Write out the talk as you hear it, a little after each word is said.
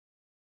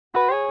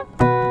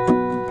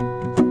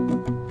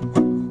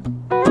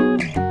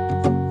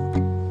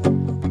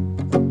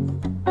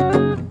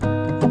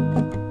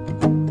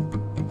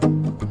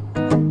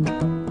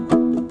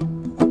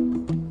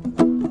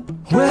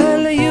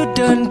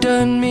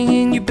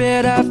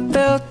bet I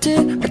felt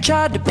it. I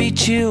tried to be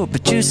chill,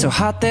 but you're so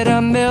hot that I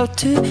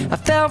melted. I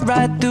fell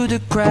right through the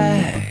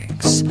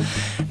cracks.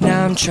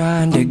 Now I'm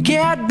trying to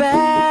get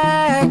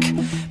back.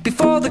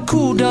 Before the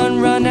cool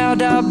done run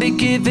out, I'll be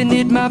giving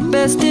it my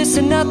bestest,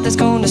 and nothing's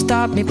gonna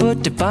stop me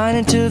but divine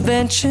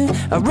intervention.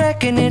 I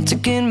reckon it's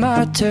again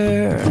my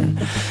turn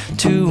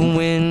to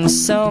win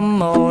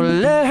some or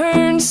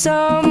learn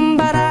some,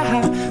 but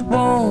I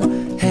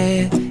won't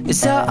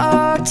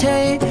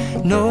hesitate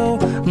no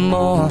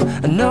more,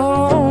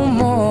 no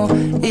more.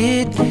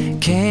 It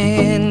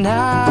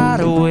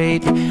cannot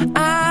wait.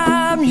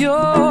 I'm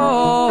yours.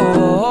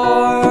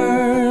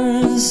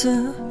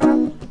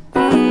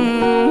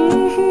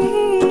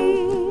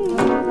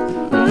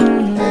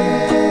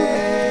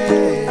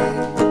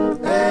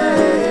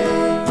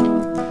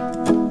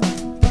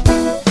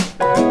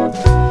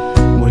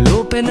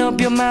 Open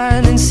up your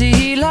mind and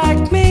see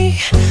like me.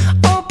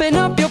 Open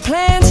up your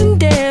plans and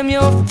damn,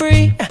 you're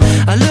free.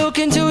 I look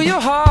into your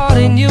heart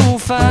and you'll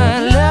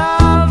find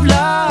love,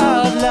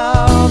 love,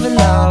 love, and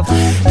love.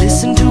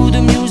 Listen to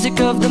the music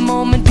of the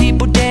moment,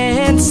 people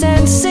dance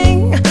and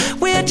sing.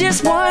 We're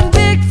just one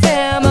big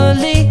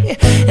family,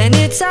 and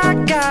it's our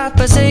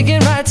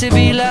God-forsaken right to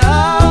be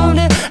loved.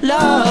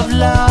 Love,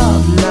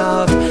 love,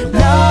 love,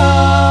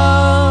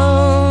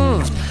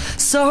 loved.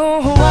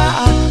 So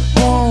I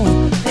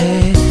won't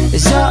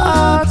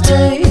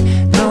hesitate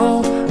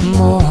no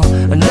more,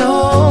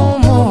 no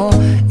more.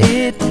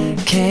 It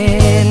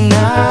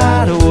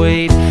cannot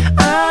wait.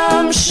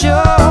 I'm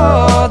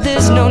sure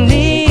there's no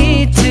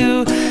need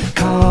to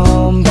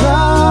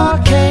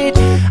complicate.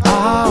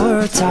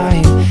 Our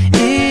time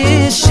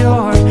is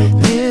short.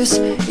 This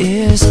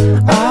is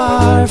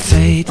our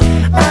fate.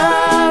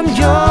 I'm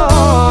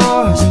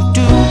yours.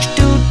 Do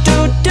you,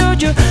 but do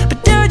you,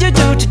 but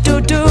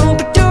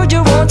do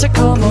you want to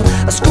come on?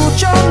 I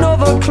scooch on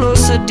over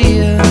closer,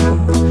 dear,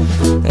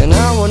 and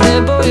I will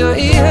nibble your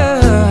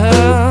ear.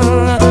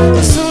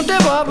 Soon they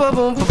boom, boom,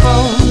 boom,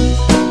 boom.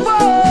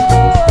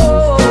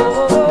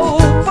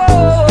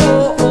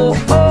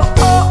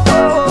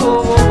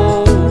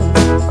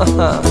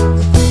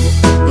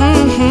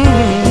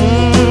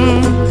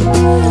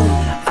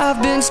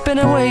 I've been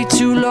spending way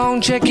too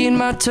long checking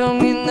my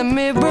tongue in the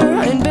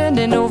mirror and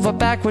bending over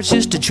backwards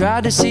just to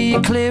try to see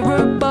it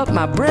clearer, but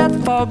my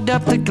breath fogged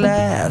up the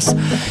glass,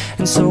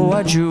 and so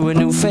I drew a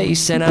new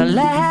face and I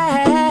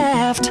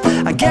laughed.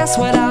 I guess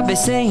what I'll be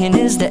saying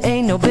is there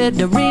ain't no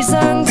better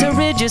reason to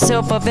rid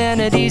yourself of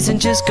vanities and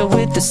just go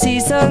with the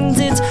seasons.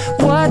 It's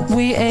what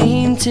we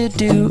aim to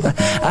do.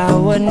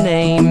 Our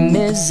name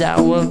is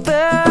our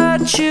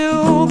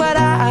virtue, but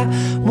I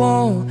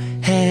won't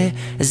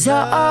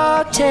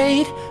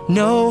hesitate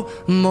no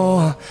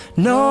more,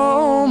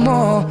 no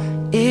more.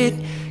 It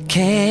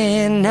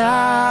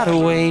cannot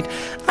wait.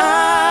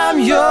 I'm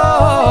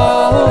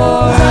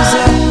yours.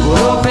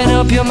 Open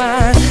up your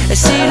mind and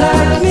see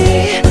like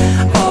me.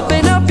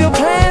 Open up your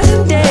plans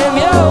and damn,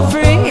 you're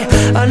free.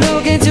 I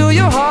look into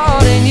your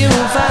heart and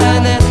you'll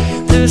find that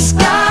the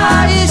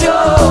sky is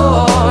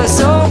yours.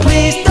 So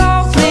please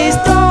don't, please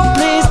don't,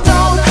 please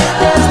don't.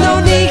 There's no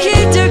need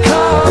here to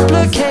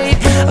complicate,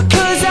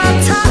 'cause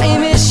our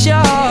time is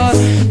short.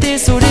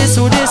 This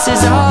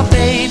is our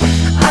fate.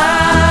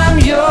 I'm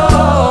yours.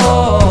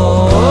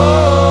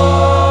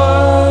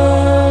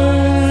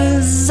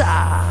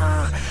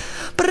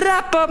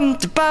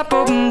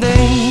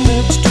 Ba-da-bum-da-ba-bum-ding.